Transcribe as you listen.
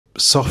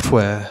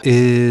software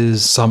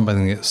is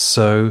something that's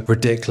so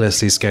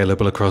ridiculously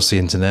scalable across the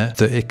internet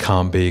that it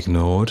can't be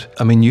ignored.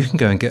 I mean, you can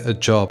go and get a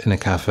job in a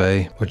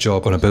cafe or a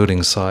job on a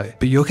building site,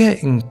 but you're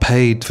getting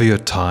paid for your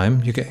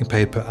time, you're getting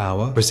paid per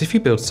hour. Whereas if you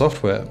build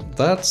software,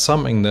 that's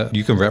something that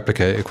you can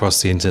replicate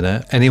across the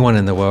internet. Anyone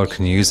in the world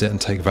can use it and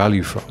take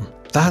value from.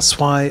 That's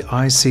why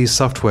I see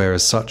software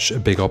as such a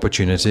big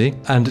opportunity.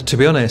 And to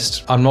be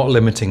honest, I'm not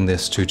limiting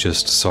this to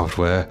just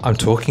software. I'm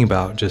talking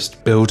about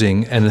just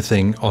building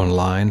anything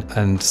online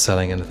and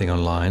selling anything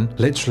online.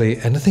 Literally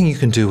anything you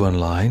can do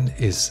online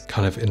is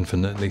kind of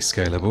infinitely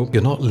scalable.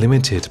 You're not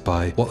limited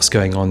by what's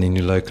going on in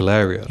your local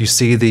area. You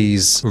see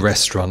these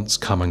restaurants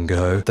come and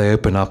go. They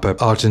open up an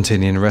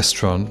Argentinian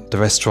restaurant. The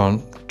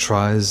restaurant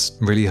tries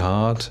really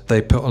hard.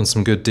 They put on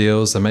some good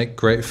deals, they make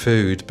great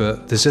food,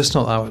 but there's just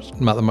not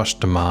that much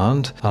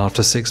demand. And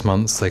after 6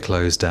 months, they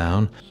close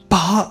down.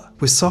 But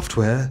with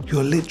software,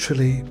 you're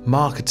literally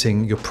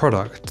marketing your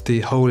product to the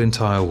whole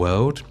entire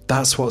world.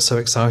 That's what's so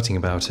exciting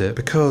about it,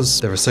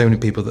 because there are so many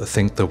people that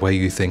think the way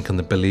you think and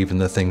that believe in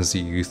the things that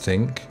you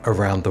think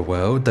around the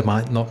world. There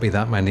might not be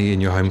that many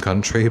in your home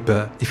country,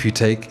 but if you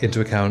take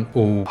into account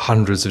all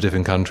hundreds of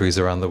different countries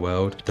around the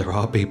world, there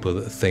are people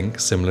that think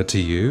similar to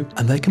you,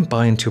 and they can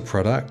buy into your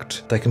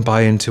product. They can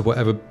buy into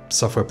whatever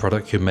software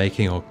product you're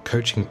making, or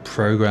coaching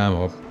program,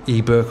 or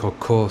ebook or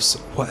course,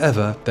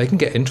 whatever. They can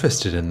get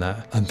interested in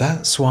that. And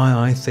that's why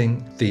I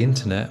think the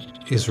internet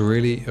is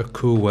really a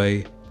cool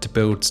way to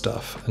build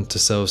stuff and to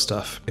sell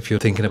stuff. If you're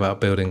thinking about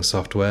building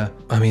software,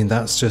 I mean,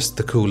 that's just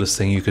the coolest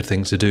thing you could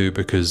think to do,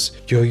 because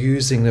you're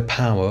using the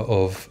power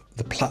of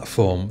the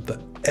platform that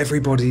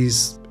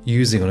everybody's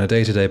using on a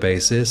day-to-day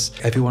basis.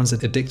 Everyone's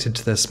addicted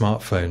to their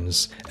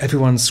smartphones.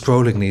 Everyone's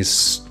scrolling these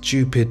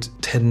stupid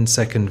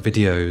 10-second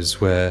videos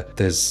where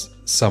there's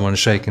someone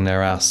shaking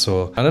their ass,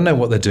 or I don't know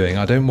what they're doing.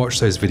 I don't watch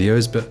those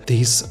videos, but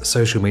these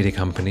social media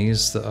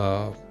companies that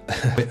are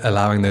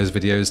allowing those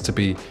videos to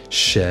be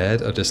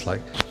shared are just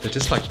like, they're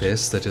just like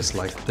this.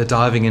 They're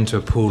diving into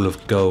a pool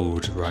of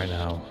gold right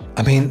now.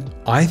 I mean,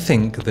 I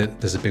think that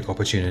there's a big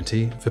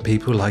opportunity for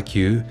people like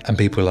you and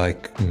people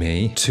like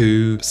me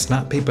to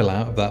snap people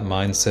out of that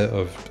mindset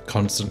of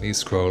constantly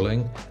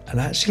scrolling and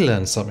actually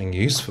learn something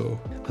useful.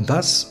 And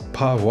that's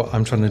part of what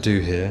I'm trying to do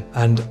here.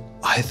 And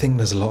I think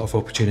there's a lot of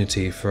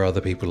opportunity for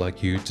other people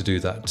like you to do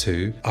that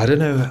too. I don't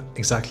know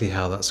exactly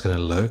how that's going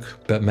to look,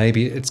 but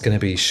maybe it's going to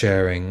be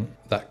sharing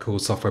that cool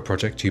software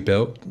project you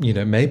built. You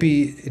know,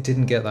 maybe it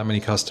didn't get that many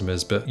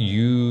customers, but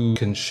you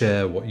can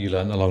share what you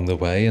learned along the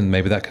way, and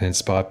maybe that can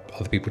inspire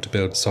other people to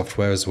build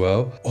software as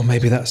well. Or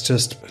maybe that's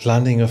just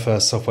landing your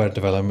first software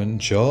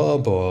development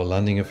job, or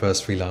landing your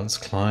first freelance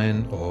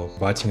client, or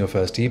writing your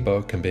first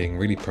ebook and being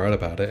really proud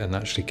about it and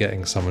actually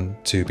getting someone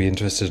to be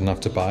interested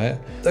enough to buy it.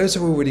 Those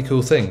are all really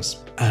cool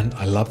things. And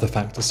I love the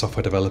fact that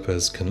software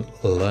developers can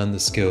learn the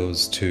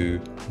skills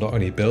to not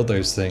only build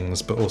those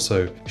things, but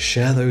also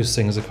share those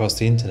things across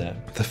the internet.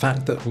 The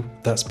fact that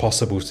that's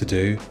possible to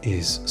do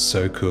is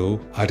so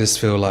cool. I just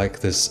feel like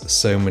there's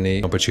so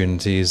many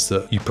opportunities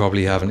that you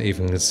probably haven't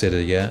even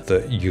considered yet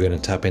that you're going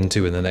to tap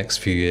into in the next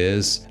few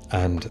years.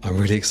 And I'm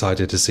really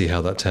excited to see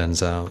how that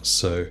turns out.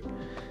 So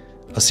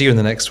I'll see you in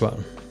the next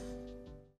one.